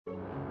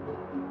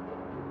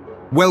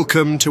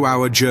Welcome to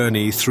our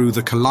journey through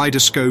the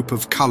kaleidoscope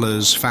of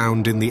colors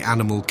found in the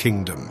animal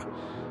kingdom.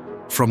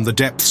 From the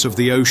depths of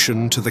the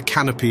ocean to the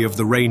canopy of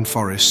the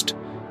rainforest,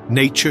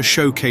 nature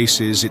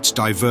showcases its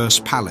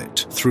diverse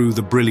palette through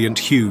the brilliant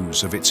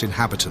hues of its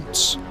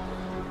inhabitants.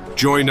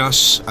 Join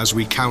us as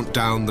we count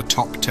down the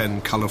top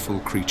 10 colorful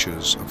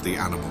creatures of the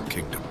animal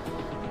kingdom.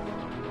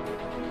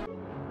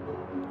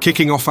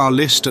 Kicking off our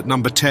list at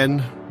number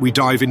 10, we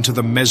dive into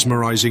the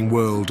mesmerizing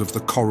world of the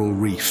coral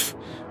reef,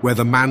 where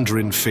the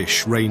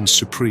Mandarinfish reigns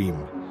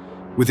supreme.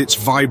 With its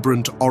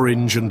vibrant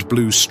orange and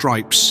blue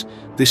stripes,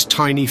 this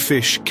tiny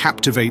fish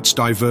captivates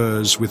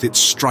divers with its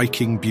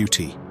striking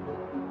beauty.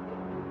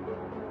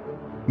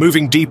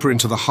 Moving deeper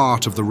into the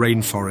heart of the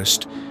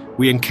rainforest,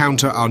 we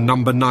encounter our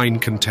number 9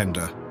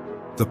 contender,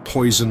 the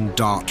poison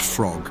dart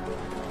frog.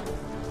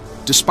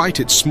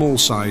 Despite its small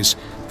size,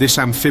 this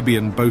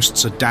amphibian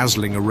boasts a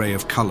dazzling array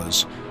of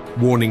colors,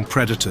 warning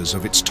predators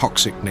of its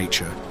toxic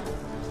nature.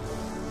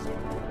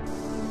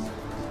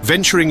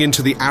 Venturing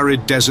into the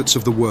arid deserts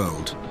of the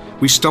world,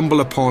 we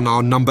stumble upon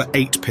our number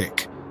 8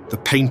 pick, the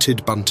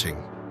painted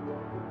bunting.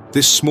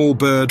 This small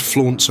bird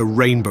flaunts a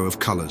rainbow of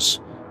colors,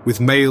 with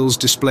males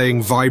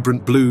displaying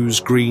vibrant blues,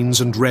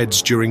 greens, and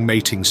reds during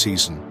mating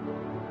season.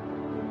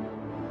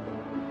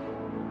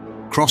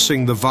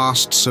 Crossing the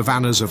vast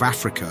savannas of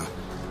Africa,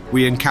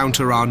 we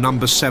encounter our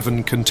number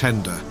 7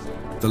 contender,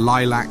 the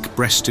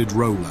lilac-breasted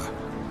roller.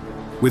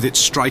 With its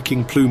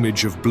striking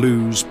plumage of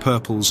blues,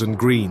 purples, and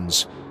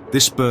greens,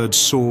 this bird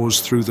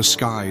soars through the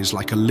skies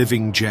like a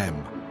living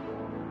gem.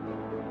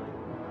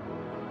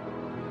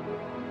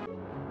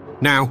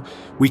 Now,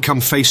 we come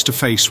face to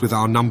face with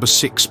our number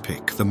 6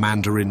 pick, the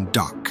mandarin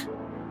duck.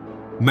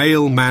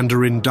 Male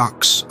mandarin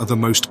ducks are the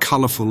most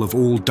colorful of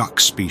all duck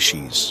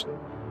species.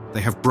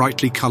 They have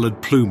brightly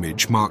colored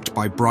plumage marked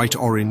by bright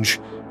orange,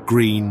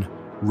 green,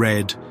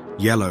 red,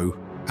 yellow,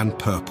 and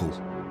purple.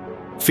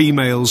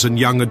 Females and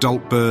young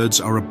adult birds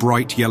are a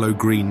bright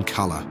yellow-green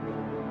color.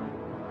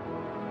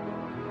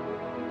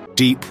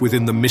 Deep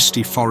within the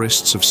misty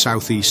forests of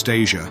Southeast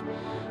Asia,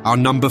 our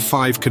number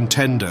 5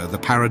 contender, the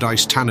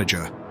paradise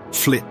tanager,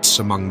 flits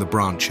among the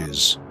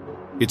branches.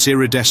 Its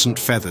iridescent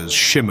feathers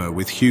shimmer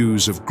with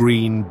hues of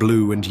green,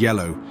 blue, and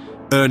yellow,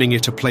 earning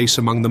it a place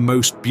among the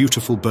most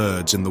beautiful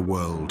birds in the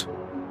world.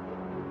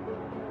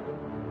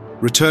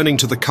 Returning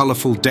to the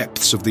colorful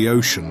depths of the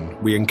ocean,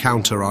 we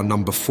encounter our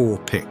number 4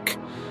 pick,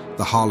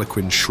 the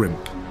harlequin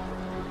shrimp.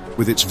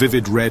 With its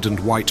vivid red and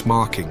white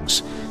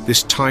markings,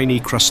 this tiny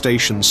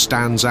crustacean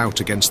stands out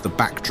against the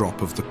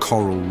backdrop of the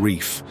coral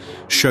reef,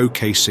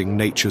 showcasing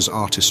nature's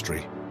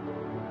artistry.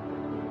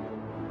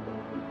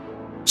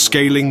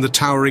 Scaling the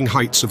towering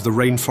heights of the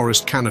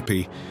rainforest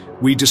canopy,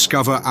 we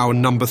discover our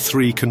number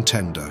 3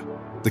 contender,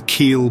 the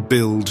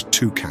keel-billed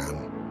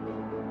toucan.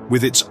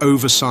 With its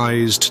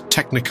oversized,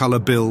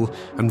 technicolor bill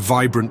and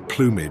vibrant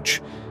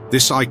plumage,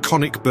 this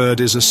iconic bird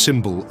is a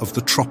symbol of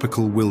the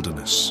tropical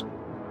wilderness.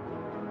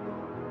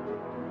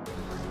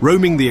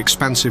 Roaming the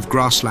expansive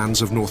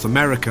grasslands of North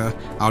America,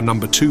 our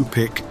number 2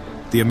 pick,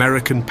 the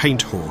American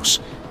paint horse,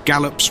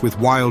 gallops with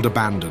wild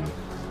abandon.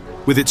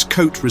 With its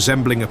coat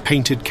resembling a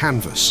painted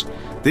canvas,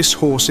 this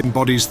horse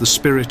embodies the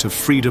spirit of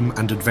freedom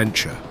and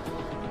adventure.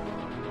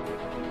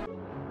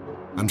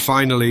 And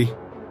finally,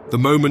 the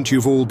moment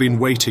you've all been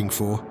waiting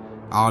for,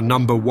 our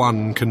number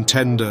 1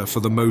 contender for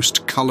the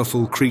most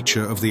colorful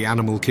creature of the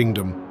animal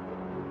kingdom,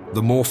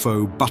 the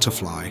morpho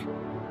butterfly.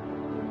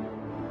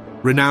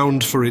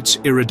 Renowned for its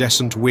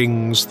iridescent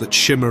wings that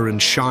shimmer and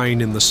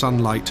shine in the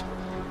sunlight,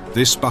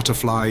 this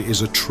butterfly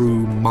is a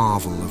true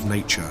marvel of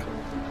nature.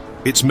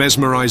 Its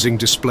mesmerizing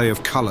display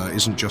of color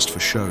isn't just for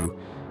show.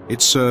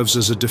 It serves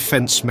as a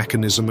defense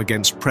mechanism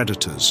against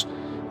predators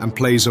and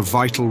plays a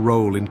vital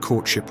role in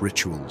courtship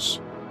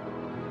rituals.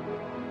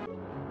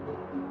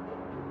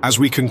 As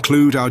we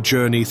conclude our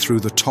journey through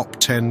the top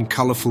 10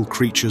 colorful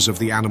creatures of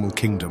the animal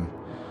kingdom,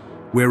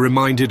 we're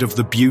reminded of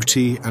the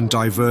beauty and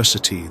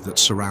diversity that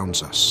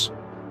surrounds us.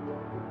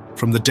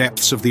 From the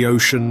depths of the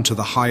ocean to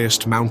the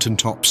highest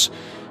mountaintops,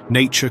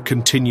 nature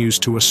continues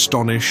to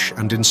astonish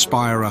and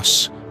inspire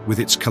us with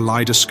its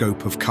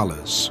kaleidoscope of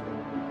colors.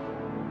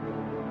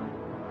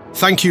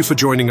 Thank you for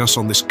joining us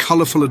on this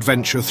colorful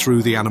adventure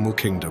through the animal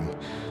kingdom.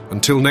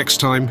 Until next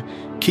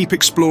time, keep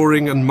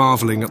exploring and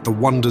marveling at the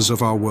wonders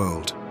of our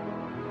world.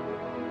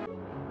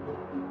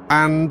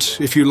 And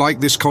if you like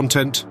this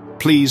content,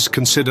 please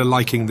consider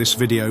liking this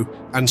video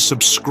and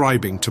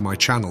subscribing to my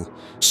channel.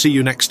 See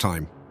you next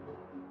time.